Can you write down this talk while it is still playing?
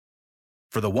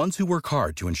For the ones who work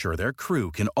hard to ensure their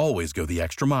crew can always go the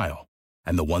extra mile,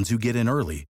 and the ones who get in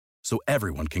early so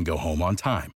everyone can go home on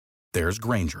time, there's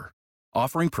Grainger,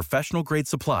 offering professional-grade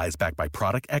supplies backed by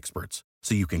product experts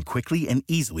so you can quickly and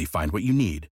easily find what you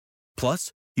need.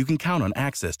 Plus, you can count on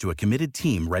access to a committed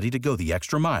team ready to go the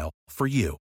extra mile for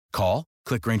you. Call,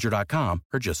 click Grainger.com,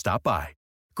 or just stop by.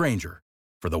 Grainger,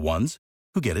 for the ones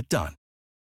who get it done.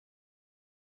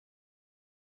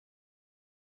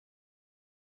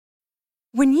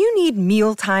 When you need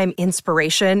mealtime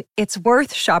inspiration, it's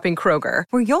worth shopping Kroger,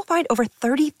 where you'll find over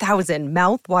 30,000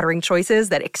 mouth-watering choices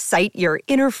that excite your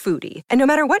inner foodie. And no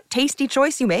matter what tasty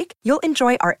choice you make, you'll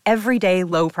enjoy our everyday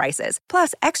low prices,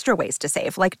 plus extra ways to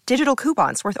save, like digital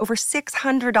coupons worth over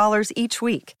 $600 each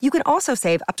week. You can also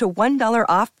save up to $1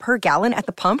 off per gallon at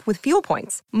the pump with fuel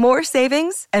points. More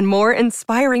savings and more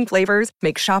inspiring flavors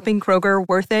make shopping Kroger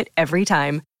worth it every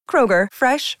time. Kroger,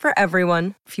 fresh for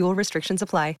everyone. Fuel restrictions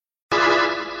apply.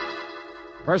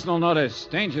 Personal notice,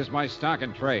 Danger's my stock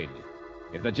and trade.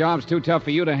 If the job's too tough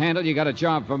for you to handle, you got a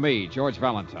job for me, George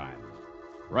Valentine.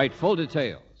 Write full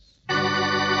details.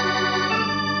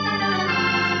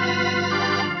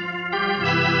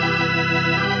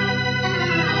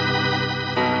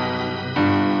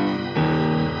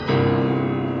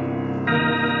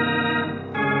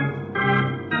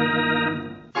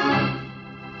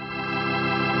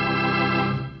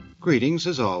 Greetings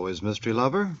as always, mystery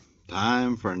lover.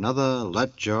 Time for another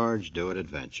Let George Do It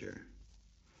adventure.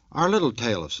 Our little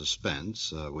tale of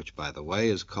suspense, which, by the way,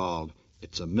 is called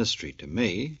It's a Mystery to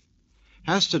Me,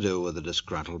 has to do with a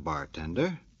disgruntled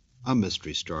bartender, a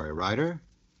mystery story writer,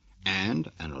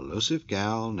 and an elusive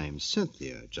gal named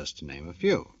Cynthia, just to name a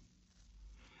few.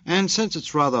 And since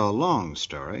it's rather a long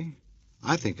story,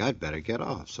 I think I'd better get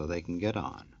off so they can get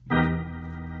on.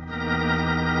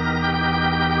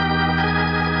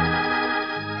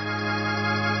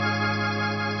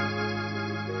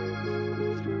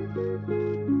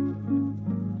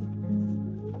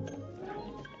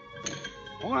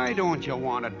 Why don't you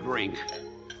want a drink?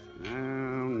 Oh,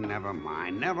 never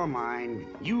mind.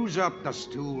 Use up the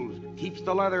stools. Keeps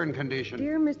the leather in condition.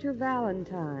 Dear Mr.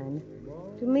 Valentine,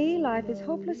 to me, life is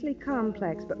hopelessly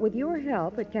complex, but with your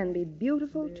help, it can be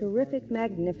beautiful, terrific,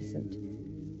 magnificent.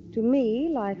 To me,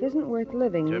 life isn't worth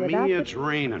living without... To me, it's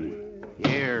raining.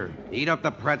 Here, eat up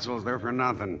the pretzels. They're for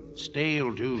nothing.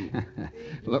 Stale, too.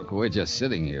 Look, we're just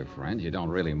sitting here, friend. You don't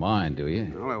really mind, do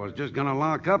you? Well, I was just going to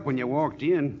lock up when you walked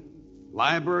in.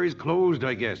 Library's closed,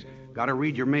 I guess. Got to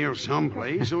read your mail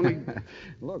someplace, only...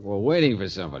 Look, we're waiting for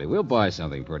somebody. We'll buy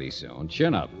something pretty soon.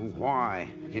 Chin up. Why?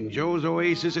 In Joe's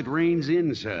Oasis, it rains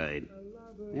inside.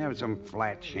 Have some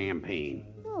flat champagne.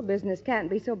 Oh, business can't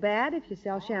be so bad if you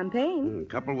sell champagne. A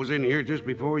couple was in here just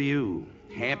before you.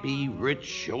 Happy, rich,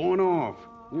 showing off.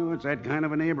 You know, it's that kind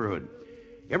of a neighborhood.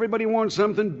 Everybody wants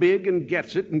something big and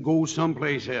gets it and goes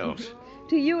someplace else.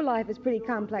 To you, life is pretty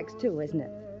complex, too, isn't it?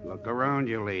 Look around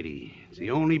you, lady. It's the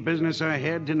only business I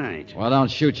had tonight. Well, don't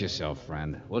shoot yourself,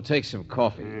 friend. We'll take some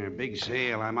coffee. Big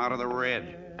sale. I'm out of the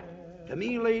red. To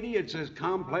me, lady, it's as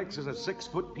complex as a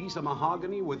 6-foot piece of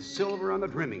mahogany with silver on the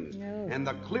trimmings. No. And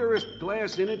the clearest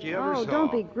glass in it you ever saw. Oh,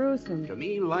 don't be gruesome. To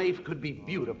me, life could be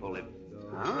beautiful if...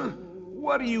 Huh?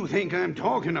 What do you think I'm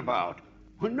talking about?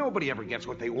 Well, nobody ever gets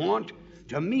what they want.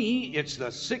 To me, it's the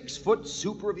 6-foot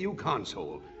Super View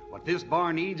console. What this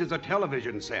bar needs is a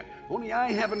television set. Only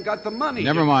I haven't got the money.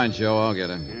 Never mind, Joe. I'll get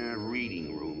it.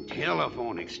 Reading room,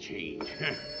 telephone exchange.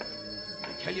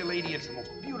 I tell you, lady, it's the most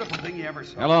beautiful thing you ever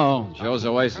saw. Hello, Joe's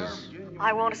Oasis.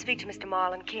 I want to speak to Mr.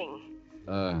 Marlon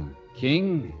King.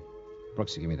 King?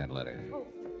 Brooksy, give me that letter. Oh,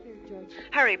 here, George.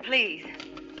 Hurry, please.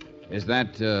 Is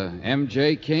that,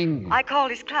 M.J. King? I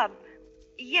called his club.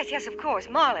 Yes, of course,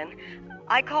 Marlon.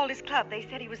 I called his club. They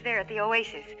said he was there at the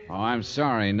Oasis. Oh, I'm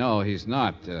sorry. No, he's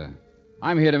not.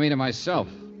 I'm here to meet him myself.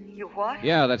 You what?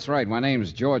 Yeah, that's right. My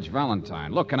name's George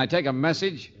Valentine. Look, can I take a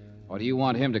message? Or do you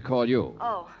want him to call you?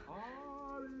 Oh.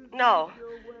 No.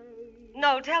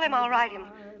 No, tell him I'll write him.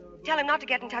 Tell him not to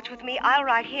get in touch with me. I'll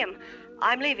write him.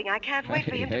 I'm leaving. I can't wait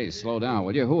for him Hey, slow down,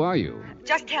 will you? Who are you?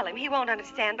 Just tell him. He won't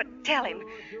understand, but tell him.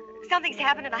 Something's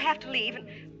happened and I have to leave.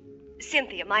 And...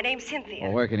 Cynthia. My name's Cynthia.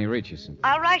 Well, where can he reach you, Cynthia?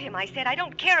 I'll write him, I said. I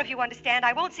don't care if you understand.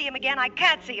 I won't see him again. I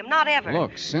can't see him. Not ever.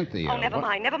 Look, Cynthia. Oh, never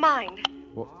mind.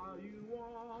 Well,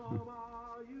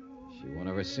 she won't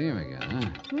ever see him again,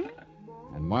 huh?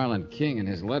 And Marlon King in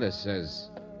his letter says,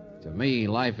 to me,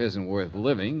 life isn't worth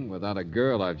living without a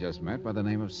girl I've just met by the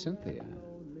name of Cynthia.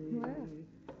 Well,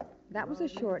 that was a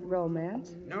short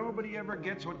romance. Nobody ever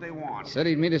gets what they want. Said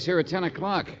he'd meet us here at 10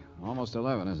 o'clock. Almost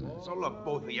 11, isn't it? So look,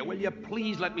 both of you, will you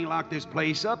please let me lock this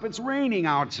place up? It's raining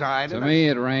outside. To me,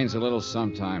 it rains a little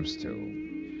sometimes,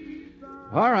 too.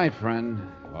 All right, friend.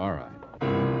 All right.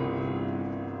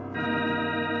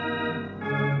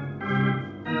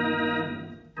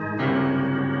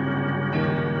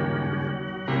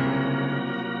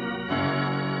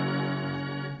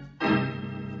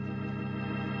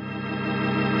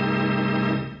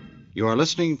 You are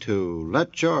listening to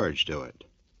Let George Do It.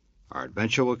 Our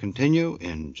adventure will continue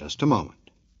in just a moment.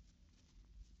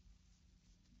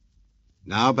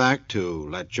 Now back to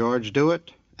Let George Do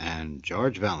It and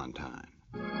George Valentine.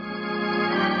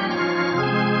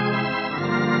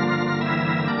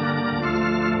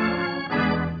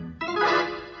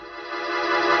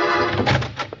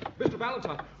 Mr.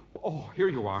 Valentine. Oh, here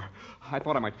you are. I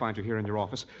thought I might find you here in your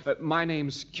office. My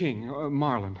name's King,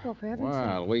 Marlin. Oh, for heaven's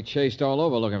Well, we chased all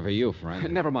over looking for you,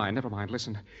 friend. Never mind.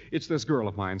 Listen, it's this girl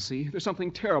of mine, see? There's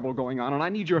something terrible going on, and I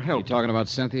need your help. You talking about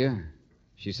Cynthia?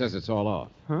 She says it's all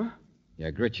off. Huh?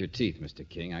 Yeah, grit your teeth, Mr.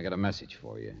 King. I got a message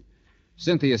for you.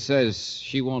 Cynthia says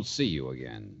she won't see you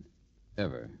again.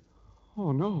 Ever.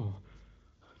 Oh, no.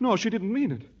 No, she didn't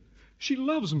mean it. She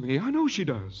loves me. I know she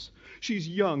does. She's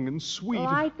young and sweet. Well,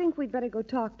 I think we'd better go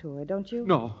talk to her, don't you?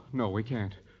 No, we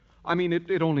can't. I mean,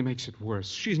 it only makes it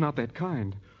worse. She's not that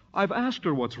kind. I've asked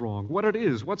her what's wrong, what it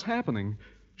is, what's happening.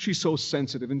 She's so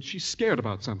sensitive, and she's scared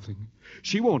about something.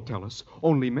 She won't tell us.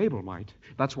 Only Mabel might.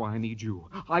 That's why I need you.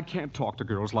 I can't talk to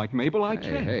girls like Mabel. I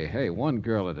can't. Hey, one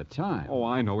girl at a time. Oh,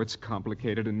 I know. It's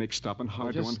complicated and mixed up and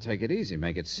hard Well, just take it easy.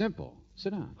 Make it simple.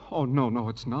 Sit down. Oh, no,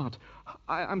 it's not.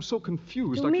 I'm so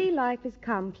confused. To me, life is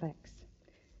complex.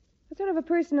 What sort of a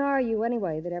person are you,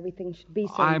 anyway, that everything should be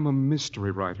so... I'm a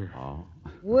mystery writer. Oh.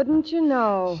 Wouldn't you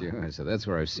know? Sure, so that's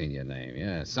where I've seen your name.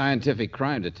 Yeah, scientific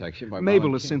crime detection by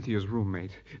Mabel Marlon is King. Cynthia's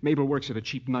roommate. Mabel works at a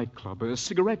cheap nightclub, a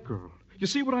cigarette girl. You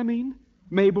see what I mean?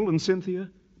 Mabel and Cynthia,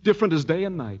 different as day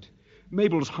and night.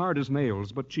 Mabel's hard as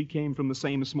nails, but she came from the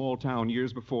same small town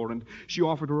years before, and she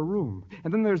offered her a room.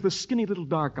 And then there's this skinny little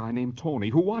dark guy named Tony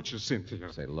who watches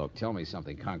Cynthia. Say, look, tell me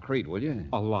something concrete, will you?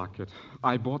 A locket.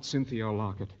 I bought Cynthia a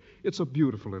locket. It's a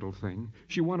beautiful little thing.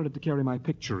 She wanted it to carry my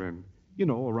picture in. You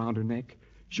know, around her neck.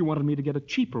 She wanted me to get a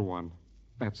cheaper one.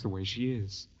 That's the way she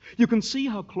is. You can see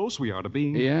how close we are to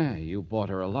being... Yeah, you bought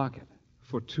her a locket.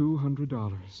 For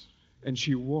 $200. And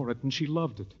she wore it, and she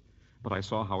loved it. But I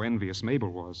saw how envious Mabel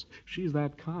was. She's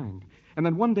that kind. And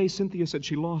then one day Cynthia said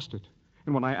she lost it.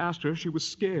 And when I asked her, she was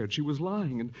scared. She was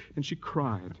lying, and she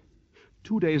cried.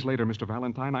 2 days later, Mr.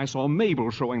 Valentine, I saw Mabel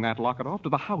showing that locket off to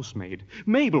the housemaid.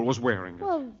 Mabel was wearing it.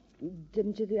 Well,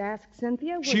 didn't you ask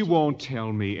Cynthia? She won't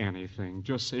tell me anything.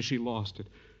 Just says she lost it.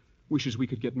 Wishes we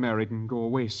could get married and go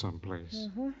away someplace.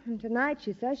 And tonight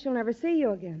she says she'll never see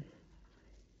you again.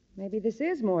 Maybe this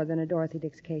is more than a Dorothy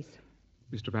Dix case.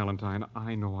 Mr. Valentine,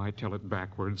 I know I tell it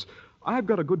backwards. I've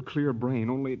got a good, clear brain,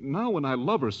 only now when I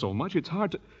love her so much, it's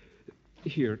hard to...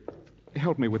 Here,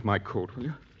 help me with my coat, will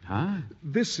you? Huh?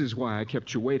 This is why I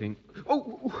kept you waiting.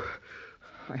 Oh,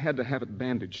 I had to have it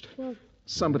bandaged. Well,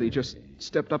 somebody just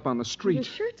stepped up on the street. Your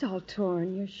shirt's all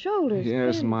torn, your shoulders...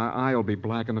 Yes, thin. and my eye will be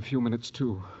black in a few minutes,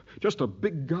 too. Just a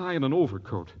big guy in an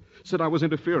overcoat. Said I was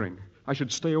interfering. I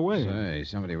should stay away. Say,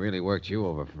 somebody really worked you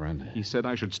over, friend. He said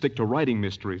I should stick to writing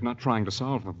mysteries, not trying to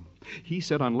solve them. He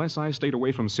said unless I stayed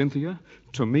away from Cynthia,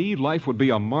 to me, life would be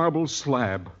a marble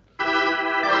slab.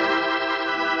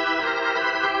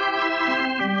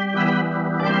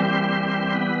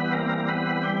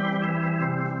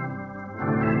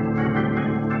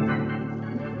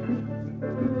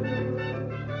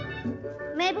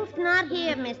 Mabel's not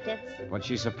here, mister. But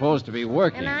she's supposed to be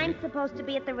working. And I'm supposed to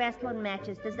be at the wrestling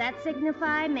matches. Does that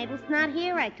signify? Mabel's not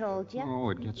here, I told you.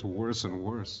 Oh, it gets worse and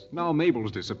worse. Now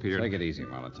Mabel's disappeared. Take it easy,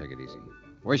 Marla. Take it easy.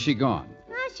 Where's she gone?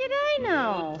 How should I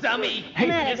know? Dummy! Hey,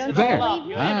 Matter, don't there. you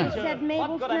believe Huh? Mabel said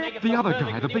Mabel's not... The other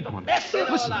guy, the big one. Listen,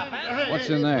 What's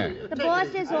in there? The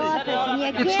boss's office, and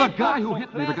you it's can't... the guy who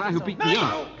hit me, the guy who beat me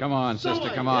up. Come on, sister,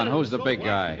 come on. Who's the big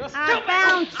guy? Our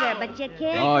bouncer, but you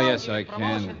can't... Oh, yes, I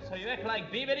can. So you act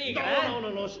like Beaver Eagle,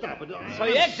 No, stop it. So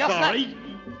you act just sorry. like...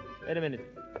 Wait a minute.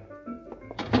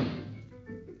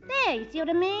 There, you see what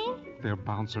I mean? Their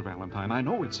bouncer, Valentine. I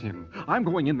know it's him. I'm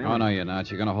going in there. Oh, no, you're not.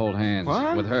 You're going to hold hands.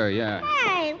 What? With her, yeah.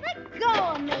 Hey, let go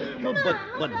of me. Come on.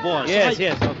 But boss...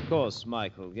 Yes, of course,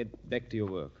 Michael. Get back to your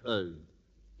work.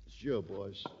 Sure,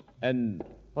 boss. And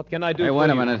what can I do Hey, for wait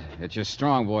a you? minute. It's your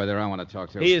strong boy there I want to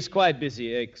talk to. He is quite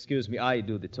busy. Excuse me, I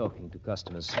do the talking to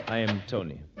customers. I am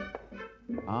Tony.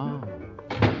 Oh,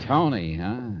 Tony,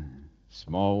 huh?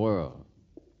 Small world.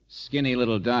 Skinny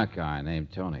little dark guy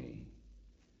named Tony.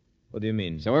 What do you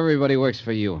mean? So everybody works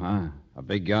for you, huh? A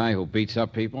big guy who beats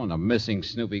up people and a missing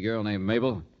Snoopy girl named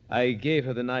Mabel? I gave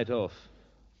her the night off.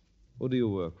 Who do you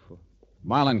work for?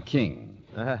 Marlon King.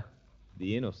 Ah,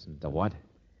 the innocent. The what?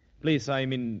 Please,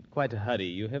 I'm in quite a hurry.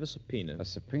 You have a subpoena. A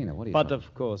subpoena? What are you But, talking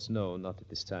of course, no, not at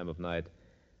this time of night.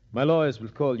 My lawyers will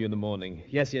call you in the morning.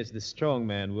 Yes, the strong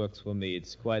man works for me.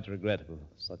 It's quite regrettable.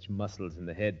 Such muscles in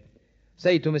the head.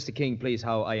 Say to Mr. King, please,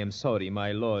 how I am sorry.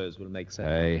 My lawyers will make sense.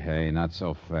 Hey, not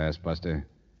so fast, Buster.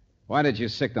 Why did you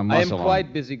sick the I am muscle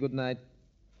quite busy. Good night.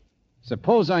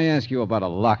 Suppose I ask you about a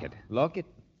locket. Locket?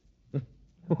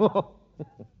 Oh,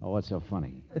 what's so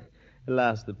funny?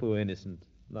 Alas, the poor innocent.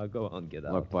 Now go on, get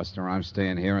out. Look, Buster, I'm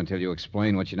staying here until you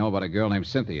explain what you know about a girl named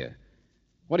Cynthia.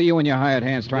 What are you and your hired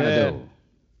hands trying to do?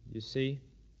 You see?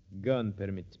 Gun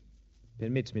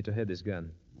permits me to have this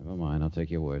gun. Never mind, I'll take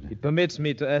your word. It permits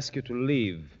me to ask you to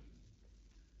leave.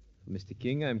 For Mr.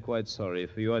 King, I'm quite sorry.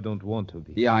 For you, I don't want to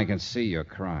be. Yeah, I can see you're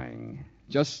crying.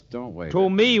 Just don't wait. To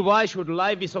me, why should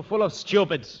life be so full of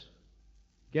stupids?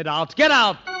 Get out! Get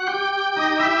out!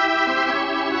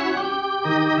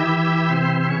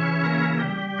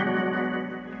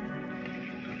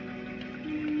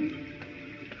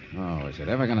 Oh, is it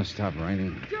ever going to stop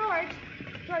raining?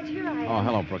 George, here I am. Oh,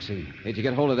 hello, Brooksy. Did you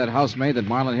get hold of that housemaid that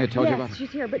Marlon here told you about? Yes,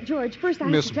 she's here. But, George, first I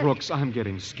Miss have to... Brooks, I'm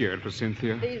getting scared for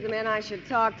Cynthia. These the men I should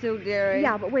talk to, dearie.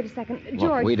 Yeah, but wait a second. Look,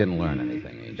 George... we didn't learn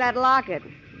anything, Angel. That locket.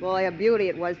 Boy, a beauty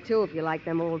it was, too, if you like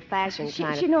them old-fashioned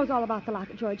kind of... She knows all about the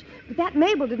locket, George. But that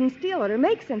Mabel didn't steal it or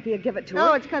make Cynthia give it to her.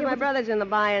 No, it's because my brother's in the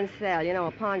buy and sell. You know,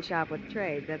 a pawn shop with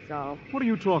trades, that's all. What are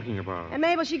you talking about? And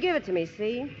Mabel, she give it to me,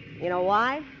 see? You know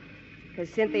why? Because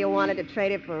Cynthia wanted to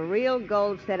trade it for a real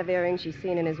gold set of earrings she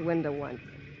seen in his window once.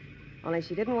 Only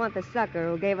she didn't want the sucker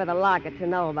who gave her the locket to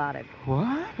know about it.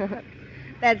 What?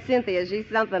 That Cynthia, she's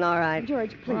something, all right.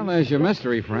 George, please. Well, there's your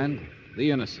mystery, friend.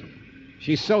 The innocent.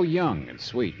 She's so young and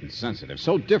sweet and sensitive,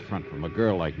 so different from a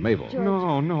girl like Mabel.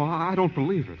 George. No, I don't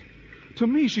believe it. To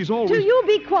me, she's always... Do you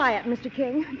be quiet, Mr.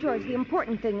 King. George, the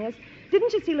important thing is,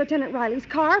 didn't you see Lieutenant Riley's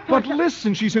car? But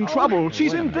listen, she's in trouble.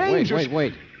 She's in danger.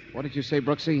 Wait. What did you say,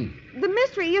 Brooksy? The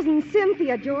mystery isn't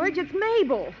Cynthia, George. It's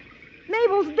Mabel.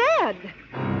 Mabel's dead.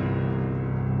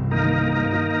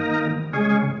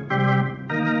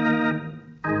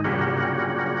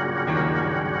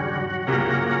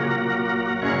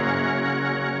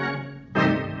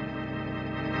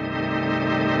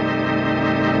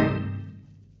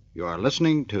 You are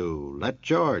listening to Let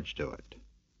George Do It.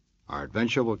 Our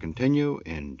adventure will continue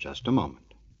in just a moment.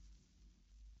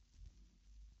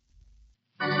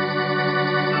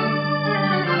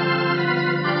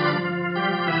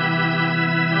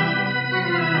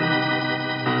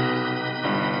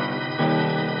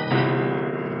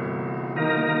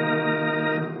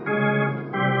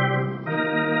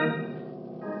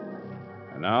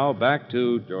 And now back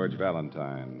to George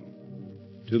Valentine.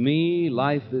 To me,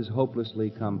 life is hopelessly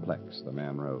complex, the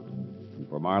man wrote. And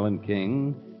for Marlon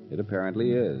King, it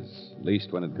apparently is, at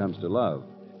least when it comes to love.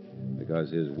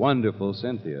 Because his wonderful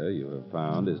Cynthia, you have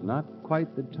found, is not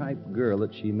quite the type girl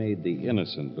that she made the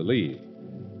innocent believe.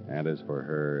 And as for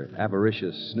her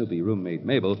avaricious, snoopy roommate,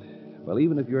 Mabel, well,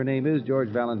 even if your name is George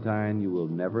Valentine, you will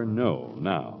never know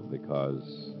now,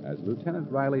 because, as Lieutenant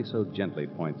Riley so gently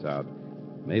points out,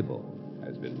 Mabel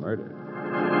has been murdered.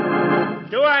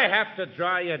 Do I have to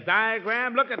draw you a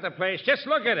diagram? Look at the place. Just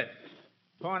look at it.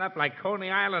 Torn up like Coney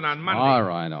Island on Monday. All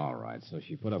right. So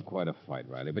she put up quite a fight,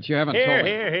 Riley. But you haven't told me.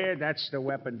 Here. That's the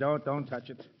weapon. Don't touch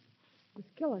it. The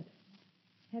skillet.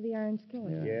 Heavy iron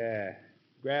skillet. Yeah.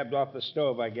 Grabbed off the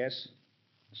stove, I guess.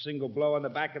 A single blow on the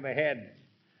back of the head.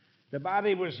 The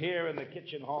body was here in the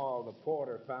kitchen hall. The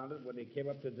porter found it when he came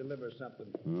up to deliver something.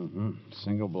 Mm-hmm.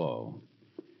 Single blow.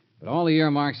 But all the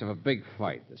earmarks of a big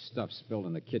fight. The stuff spilled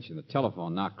in the kitchen, the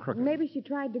telephone knocked crooked. Maybe she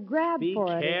tried to grab Be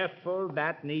for it. careful.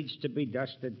 That needs to be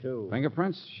dusted, too.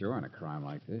 Fingerprints? Sure, in a crime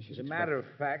like this. As a matter of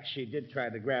fact, she did try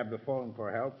to grab the phone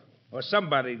for help. Or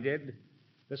somebody did.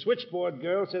 The switchboard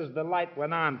girl says the light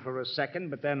went on for a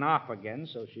second, but then off again,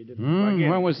 so she didn't plug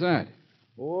in. When was that?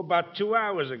 Oh, about 2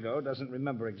 hours ago. Doesn't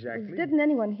remember exactly. Didn't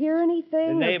anyone hear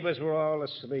anything? The neighbors were all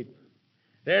asleep.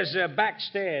 There's back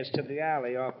stairs to the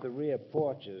alley off the rear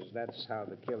porches. That's how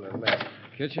the killer left.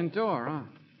 Kitchen door, huh?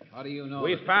 How do you know?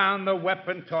 We found the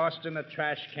weapon tossed in a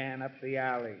trash can up the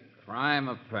alley. Crime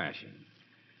of passion.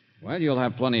 Well, you'll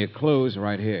have plenty of clues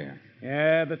right here.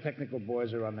 Yeah, the technical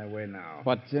boys are on their way now.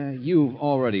 But you've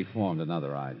already formed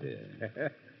another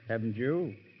idea. Haven't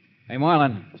you? Hey,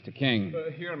 Marlon, Mr. King.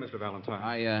 Here, Mr.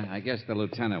 Valentine. I guess the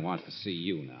lieutenant wants to see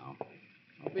you now.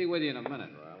 I'll be with you in a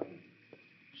minute, Riley.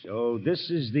 So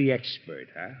this is the expert,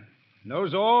 huh?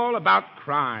 Knows all about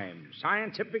crime,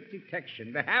 scientific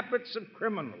detection, the habits of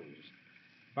criminals.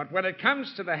 But when it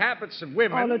comes to the habits of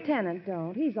women... Oh, Lieutenant,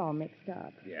 don't. He's all mixed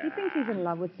up. Yeah. He thinks he's in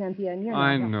love with Cynthia, and you're not.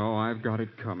 I know. I've got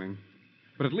it coming.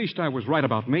 But at least I was right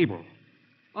about Mabel.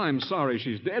 I'm sorry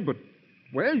she's dead, but,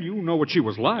 well, you know what she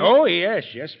was like. Oh, yes,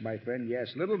 my friend,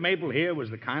 yes. Little Mabel here was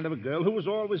the kind of a girl who was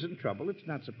always in trouble. It's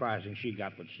not surprising she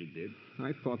got what she did.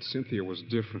 I thought Cynthia was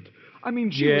different. I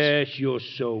mean, she Yes, you're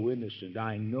so innocent.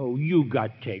 I know. You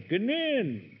got taken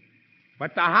in.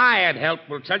 But the hired help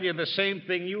will tell you the same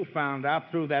thing you found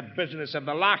out through that business of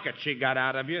the locket she got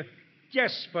out of you.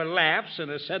 Just for laughs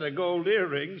and a set of gold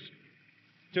earrings.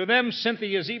 To them,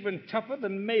 Cynthia's even tougher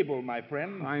than Mabel, my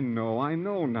friend. I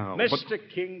know now. Mr.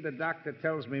 King, the doctor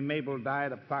tells me Mabel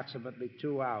died approximately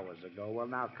 2 hours ago. Well,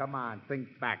 now, come on, think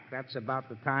back. That's about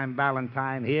the time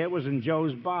Valentine here was in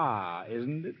Joe's bar,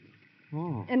 isn't it?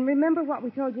 Oh. And remember what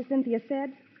we told you Cynthia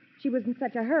said? She was in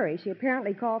such a hurry. She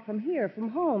apparently called from here, from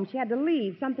home. She had to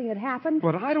leave. Something had happened.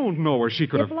 But I don't know where she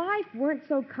could If have... life weren't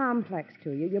so complex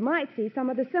to you, you might see some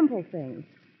of the simple things.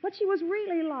 What she was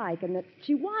really like, and that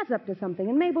she was up to something,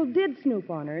 and Mabel did snoop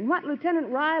on her, and what Lieutenant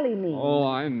Riley means. Oh,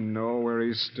 I know where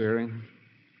he's staring.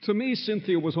 To me,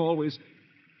 Cynthia was always...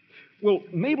 Well,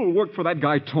 Mabel worked for that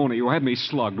guy Tony who had me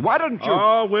slugged. Why didn't you...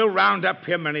 Oh, we'll round up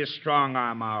him and his strong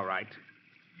arm, all right.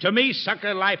 To me,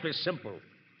 sucker, life is simple.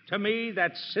 To me,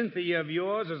 that Cynthia of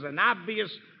yours is an obvious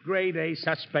grade A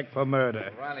suspect for murder.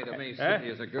 Riley, to me,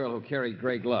 Cynthia's a girl who carried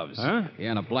gray gloves. Huh?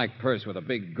 Yeah, and a black purse with a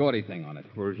big gaudy thing on it.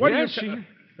 What do you say?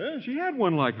 She had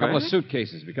one like A couple that. of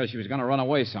suitcases because she was going to run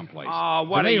away someplace. Oh,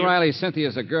 what to are me, you... Riley,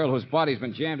 Cynthia's a girl whose body's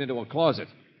been jammed into a closet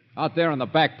out there on the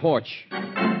back porch.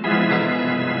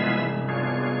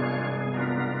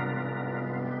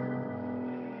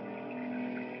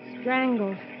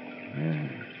 Strangled. Yeah.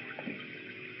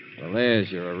 Well,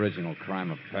 there's your original crime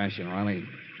of passion, Riley.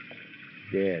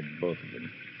 Dead, both of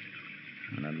them.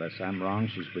 And unless I'm wrong,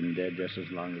 she's been dead just as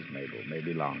long as Mabel,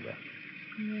 maybe longer.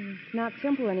 Yeah, it's not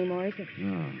simple anymore, is it?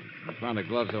 No. I found the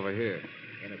gloves over here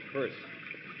in a purse.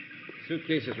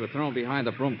 Suitcases were thrown behind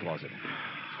the broom closet.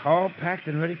 All packed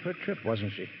and ready for a trip,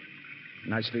 wasn't she?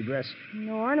 Nicely dressed.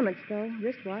 No ornaments, though.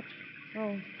 Wristwatch.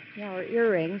 Oh, yeah, or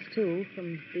earrings, too,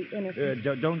 from the innocent.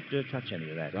 Don't touch any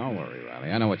of that. Don't worry,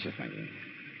 Riley. I know what you're thinking.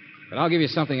 But I'll give you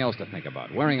something else to think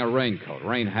about. Wearing a raincoat,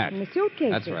 rain hat. And the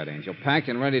suitcases. That's right, Angel. Packed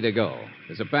and ready to go.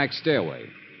 There's a back stairway.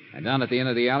 And down at the end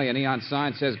of the alley, a neon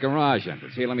sign says garage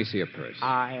entrance. Here, let me see your purse.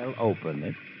 I'll open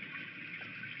it.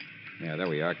 Yeah, there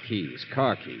we are. Keys.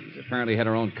 Car keys. Apparently had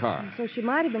her own car. So she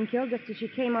might have been killed just as she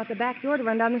came out the back door to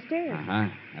run down the stairs. Uh-huh.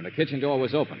 And the kitchen door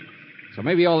was open. So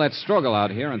maybe all that struggle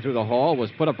out here and through the hall was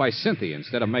put up by Cynthia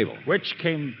instead of Mabel. Which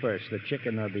came first, the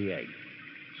chicken or the egg?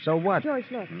 So what? George,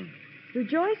 look.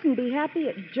 Rejoice and be happy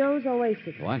at Joe's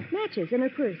Oasis. What? Matches in her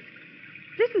purse.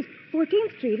 This is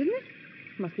 14th Street, isn't it?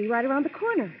 Must be right around the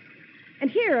corner. And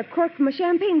here, a cork from a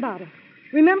champagne bottle.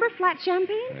 Remember flat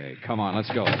champagne? Hey, come on,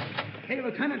 let's go. Hey,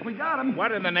 Lieutenant, we got him.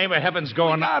 What in the name of heaven's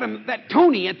going on? We got him. That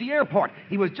Tony at the airport.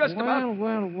 He was just about...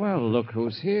 Well, look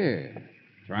who's here.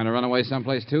 Trying to run away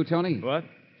someplace too, Tony? What?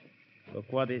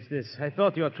 Look, what is this? I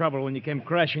thought you were trouble when you came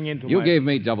crashing into You my... gave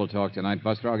me double talk tonight,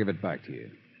 Buster. I'll give it back to you.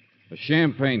 A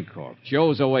champagne cork.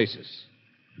 Joe's Oasis.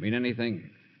 Mean anything?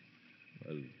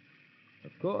 Well,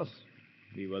 of course.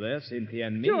 We were there, Cynthia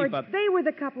and me, George, but... they were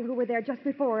the couple who were there just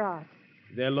before us.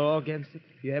 Is there law against it?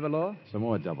 You have a law? Some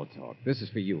more double talk. This is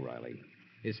for you, Riley.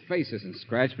 His face isn't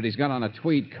scratched, but he's got on a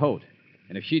tweed coat.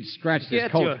 And if she'd scratched his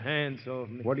Get coat... your hands off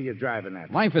me. What are you driving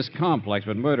at? Life is complex,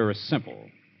 but murder is simple.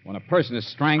 When a person is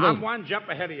strangled... I'm one jump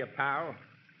ahead of you, pal.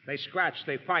 They scratch,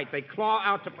 they fight, they claw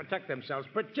out to protect themselves,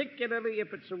 particularly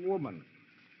if it's a woman.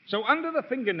 So under the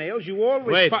fingernails, you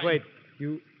always... Wait.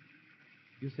 You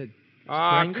said... Oh,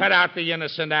 strangled? cut out the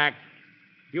innocent act.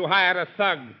 You hired a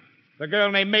thug. The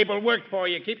girl named Mabel worked for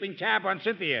you, keeping tab on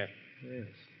Cynthia.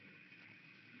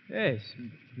 Yes,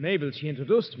 Mabel, she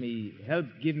introduced me,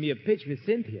 helped give me a pitch with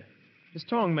Cynthia. The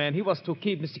strong man, he was to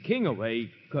keep Mr. King away.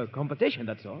 Competition,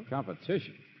 that's all.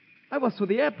 Competition? I was to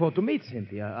the airport to meet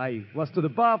Cynthia. I was to the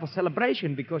bar for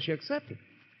celebration because she accepted.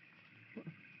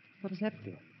 What has happened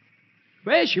to her?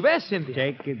 Where is she? Where's Cynthia?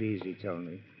 Take it easy,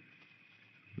 Tony.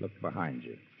 Look behind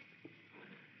you.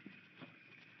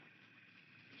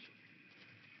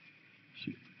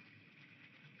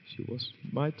 She was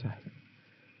my type.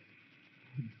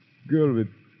 A girl with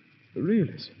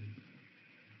realism.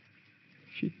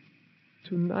 She,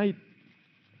 tonight,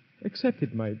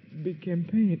 accepted my big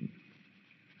campaign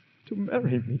to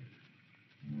marry me.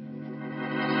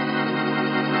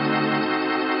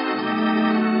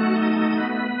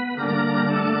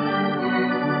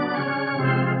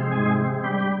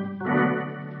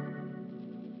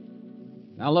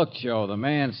 Now, look, Joe, the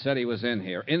man said he was in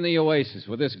here, in the Oasis,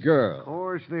 with this girl. Of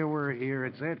course they were here.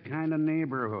 It's that kind of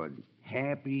neighborhood.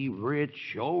 Happy, rich,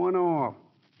 showing off.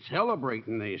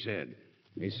 Celebrating, they said.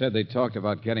 He said they talked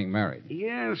about getting married. He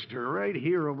asked her right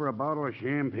here over a bottle of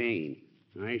champagne.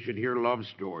 I should hear love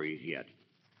stories yet.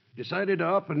 Decided to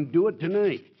up and do it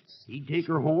tonight. He'd take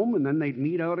her home, and then they'd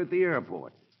meet out at the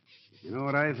airport. You know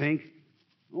what I think?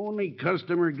 Only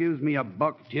customer gives me a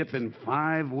buck tip in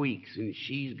 5 weeks, and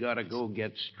she's got to go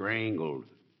get strangled.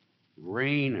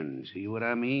 Raining, see what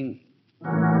I mean?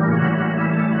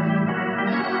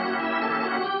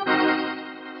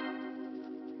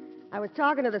 I was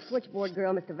talking to the switchboard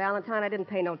girl, Mr. Valentine. I didn't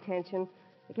pay no attention.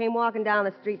 I came walking down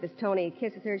the street, this Tony. He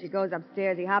kisses her, she goes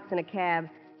upstairs, he hops in a cab.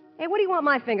 Hey, what do you want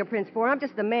my fingerprints for? I'm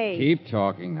just the maid. Keep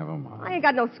talking, never mind. I ain't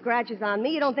got no scratches on me.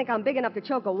 You don't think I'm big enough to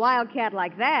choke a wildcat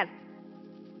like that?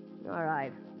 All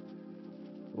right.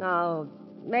 No,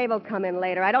 Mabel come in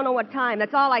later. I don't know what time.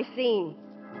 That's all I seen.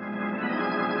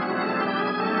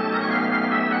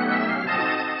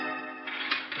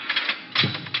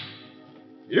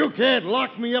 You can't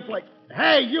lock me up like...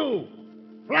 Hey, you!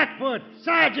 Flatfoot!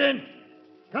 Sergeant!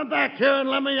 Come back here and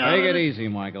let me out. Take it easy,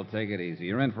 Michael. Take it easy.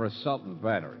 You're in for assault and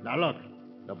battery. Now, look.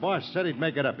 The boss said he'd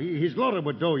make it up. He's loaded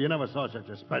with dough. You never saw such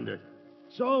a spender.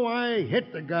 So I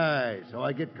hit the guy. So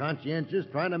I get conscientious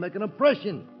trying to make an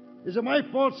impression. Is it my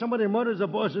fault somebody murders the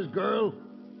boss's girl?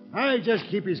 I just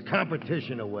keep his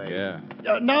competition away. Yeah.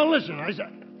 Now, listen. I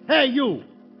said... Hey, you!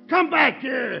 Come back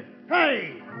here!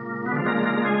 Hey!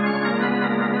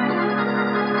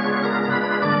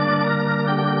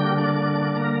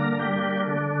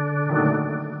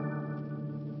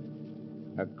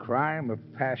 A crime of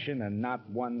passion and not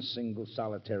one single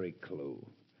solitary clue.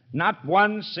 Not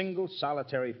one single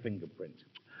solitary fingerprint.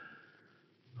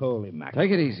 Holy mackerel.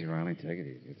 Take it easy, Riley. Take it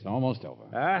easy. It's almost over.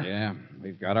 Huh? Yeah,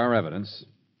 we've got our evidence.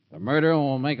 The murderer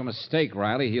won't make a mistake,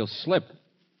 Riley. He'll slip.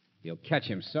 He'll catch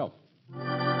himself.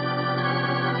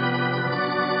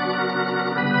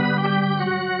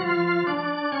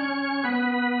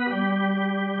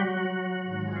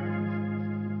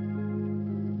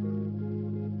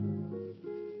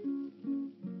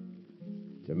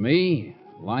 To me,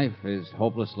 life is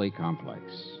hopelessly complex.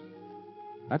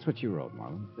 That's what you wrote,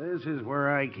 Marlon. This is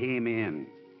where I came in.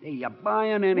 Hey, you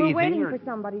buying anything? We're waiting or... for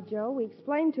somebody, Joe. We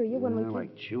explained to you when we...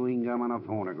 Like chewing gum on a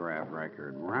phonograph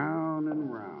record. Round and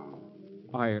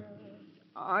round.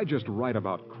 I just write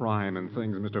about crime and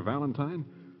things, Mr. Valentine.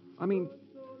 I mean,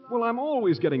 well, I'm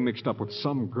always getting mixed up with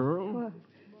some girl. Well,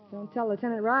 don't tell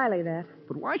Lieutenant Riley that.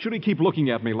 But why should he keep looking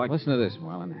at me like... Listen to this,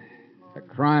 Marlon. A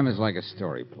crime is like a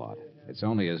story plot. It's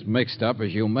only as mixed up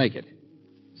as you make it.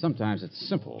 Sometimes it's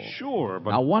simple. Sure,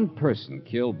 but... Now, one person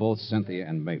killed both Cynthia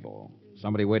and Mabel.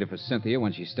 Somebody waited for Cynthia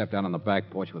when she stepped out on the back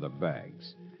porch with her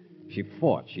bags. She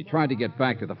fought. She tried to get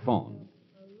back to the phone.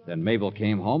 Then Mabel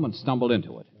came home and stumbled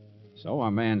into it. So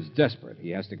our man's desperate. He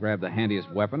has to grab the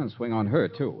handiest weapon and swing on her,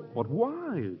 too. But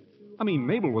why? I mean,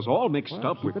 Mabel was all mixed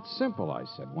up with... Keep it simple, I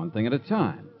said. One thing at a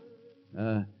time.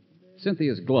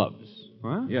 Cynthia's gloves.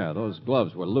 Huh? Yeah, those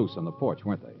gloves were loose on the porch,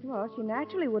 weren't they? Well, she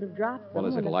naturally would have dropped them.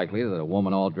 Well, is it likely that a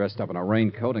woman all dressed up in a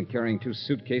raincoat and carrying 2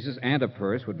 suitcases and a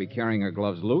purse would be carrying her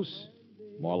gloves loose?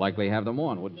 More likely have them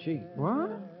on, wouldn't she? What?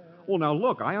 Well, now,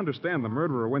 look, I understand the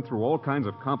murderer went through all kinds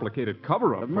of complicated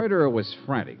cover-up. The murderer was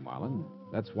frantic, Marlon.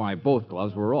 That's why both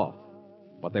gloves were off.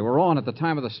 But they were on at the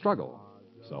time of the struggle.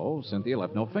 So Cynthia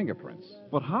left no fingerprints.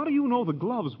 But how do you know the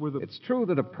gloves were the... It's true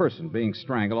that a person being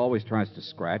strangled always tries to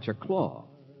scratch or claw.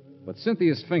 But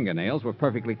Cynthia's fingernails were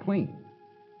perfectly clean.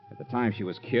 At the time she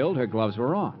was killed, her gloves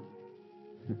were on.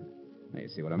 Now, you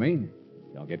see what I mean?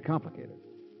 Don't get complicated.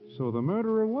 So the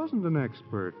murderer wasn't an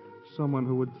expert. Someone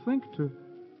who would think to...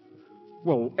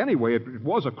 Well, anyway, it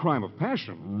was a crime of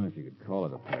passion. Oh, if you could call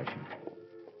it a passion.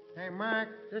 Hey, Mark,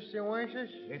 this the Oasis?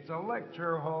 It's a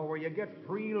lecture hall where you get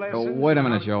free Oh, lessons. wait a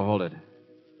minute, Joe. Hold it.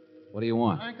 What do you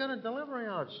want? I got a delivery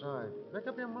outside. Make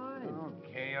up your mind.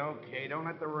 Okay. Don't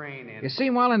let the rain in. You see,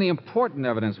 Marlon, the important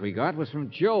evidence we got was from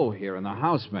Joe here and the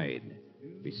housemaid.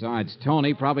 Besides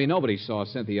Tony, probably nobody saw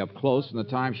Cynthia up close from the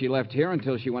time she left here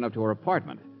until she went up to her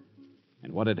apartment.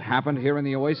 And what had happened here in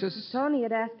the Oasis? Tony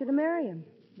had asked her to marry him.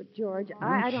 But, George,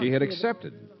 I don't... She had see it.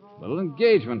 accepted. Little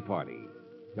engagement party.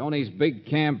 Tony's big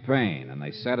campaign, and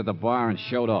they sat at the bar and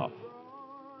showed off.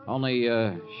 Only,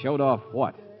 showed off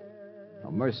what? A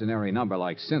mercenary number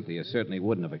like Cynthia certainly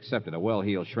wouldn't have accepted a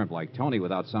well-heeled shrimp like Tony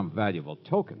without some valuable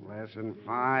token. Lesson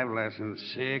 5, lesson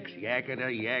 6, yaketa,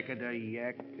 yaketa,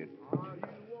 yaketa.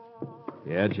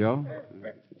 Yeah, Joe?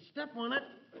 Step on it.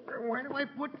 Where do I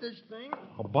put this thing?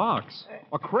 A box.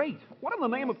 A crate. What in the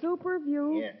name of...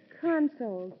 Superview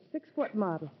console, 6-foot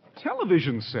model.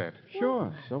 Television set.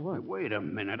 Sure, so what? Wait a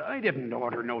minute. I didn't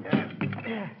order no...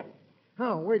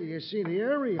 Oh, wait till you see the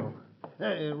aerial.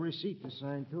 A receipt to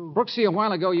sign, too. Brooksy, a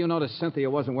while ago you noticed Cynthia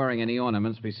wasn't wearing any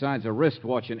ornaments besides a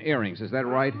wristwatch and earrings. Is that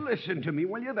right? Listen to me,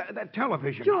 will you? That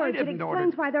television. I George, it didn't order.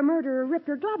 explains why the murderer ripped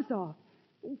her gloves off.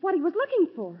 What he was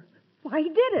looking for. Why he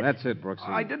did it. That's it, Brooksy.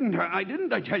 I didn't,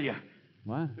 I tell you.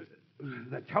 What?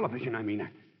 The television, I mean.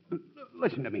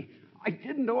 Listen to me. I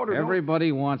didn't order.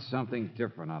 Everybody wants something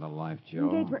different out of life, Joe.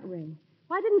 Engagement ring.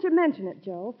 Why didn't you mention it,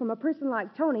 Joe? From a person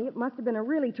like Tony, it must have been a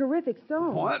really terrific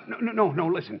stone. What? No,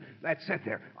 listen. That's set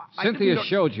there. Cynthia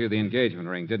showed you the engagement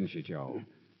ring, didn't she, Joe?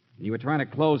 And you were trying to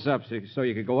close up so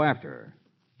you could go after her.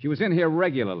 She was in here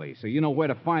regularly, so you know where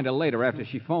to find her later after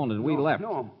she phoned and we left.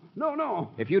 No.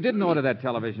 If you didn't order that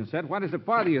television set, why does it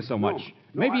bother you so much? No,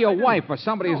 Maybe your wife or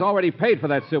somebody has already paid for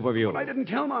that Super View. But I didn't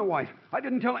tell my wife. I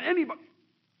didn't tell anybody.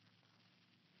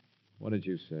 What did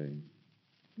you say?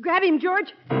 Grab him,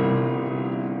 George.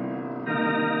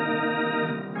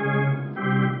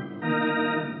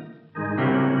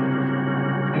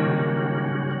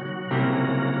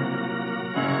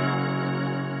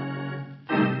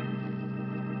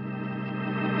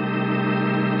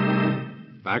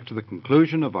 Back to the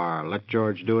conclusion of our Let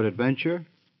George Do It adventure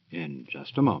in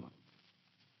just a moment.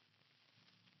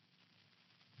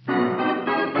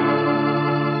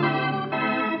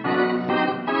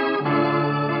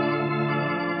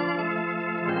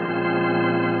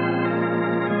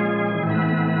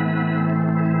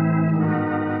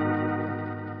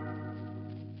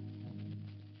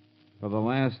 For the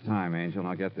last time, Angel,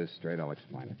 I'll get this straight. I'll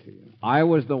explain it to you. I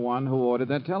was the one who ordered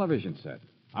that television set.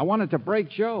 I wanted to break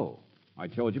Joe. I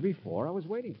told you before I was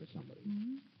waiting for somebody.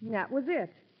 Mm-hmm. That was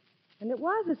it. And it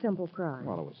was a simple crime.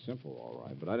 Well, it was simple, all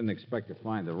right, but I didn't expect to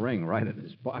find the ring right in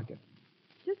his pocket.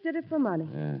 Just did it for money.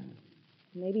 Yeah.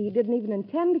 Maybe he didn't even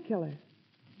intend to kill her.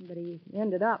 But he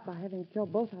ended up by having to kill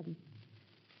both of them.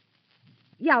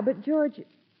 Yeah, but, George,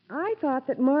 I thought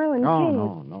that Marlon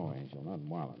King... No, Angel, not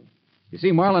Marlon. You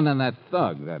see, Marlon and that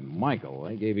thug, that Michael,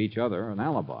 they gave each other an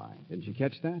alibi. Didn't you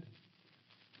catch that?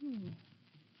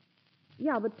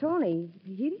 Yeah, but Tony,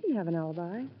 he didn't have an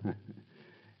alibi.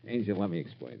 Angel, let me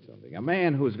explain something. A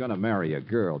man who's going to marry a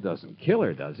girl doesn't kill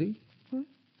her, does he?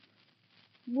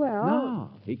 Well... No,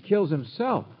 he kills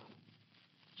himself.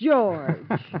 George.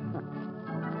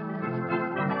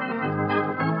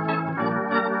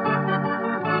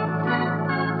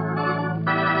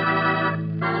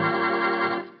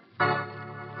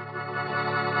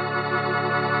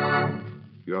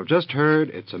 You have just heard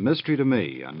It's a Mystery to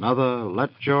Me, another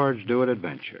Let George Do It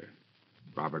adventure.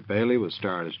 Robert Bailey was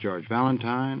starred as George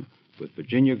Valentine, with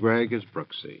Virginia Gregg as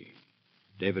Brooksy.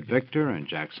 David Victor and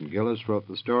Jackson Gillis wrote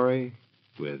the story,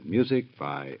 with music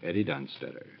by Eddie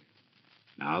Dunstetter.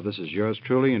 Now, this is yours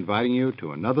truly inviting you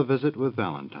to another visit with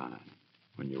Valentine,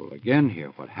 when you will again hear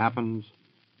what happens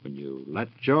when you let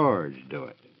George do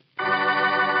it.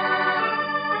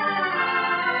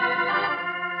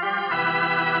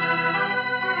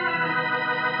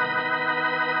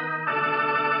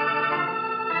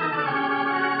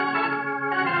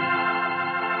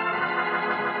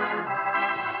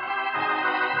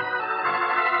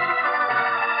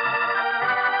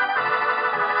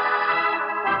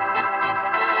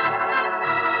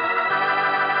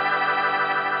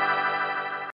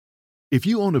 If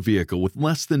you own a vehicle with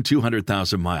less than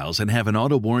 200,000 miles and have an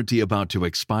auto warranty about to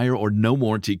expire or no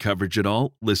warranty coverage at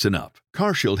all, listen up.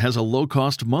 CarShield has a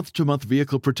low-cost month-to-month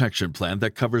vehicle protection plan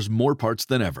that covers more parts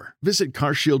than ever. Visit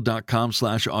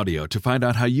carshield.com/audio to find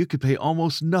out how you could pay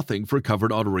almost nothing for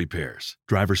covered auto repairs.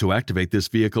 Drivers who activate this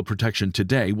vehicle protection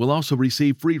today will also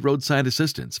receive free roadside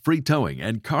assistance, free towing,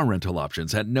 and car rental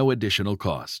options at no additional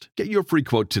cost. Get your free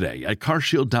quote today at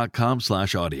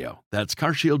carshield.com/audio. That's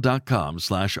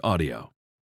carshield.com/audio.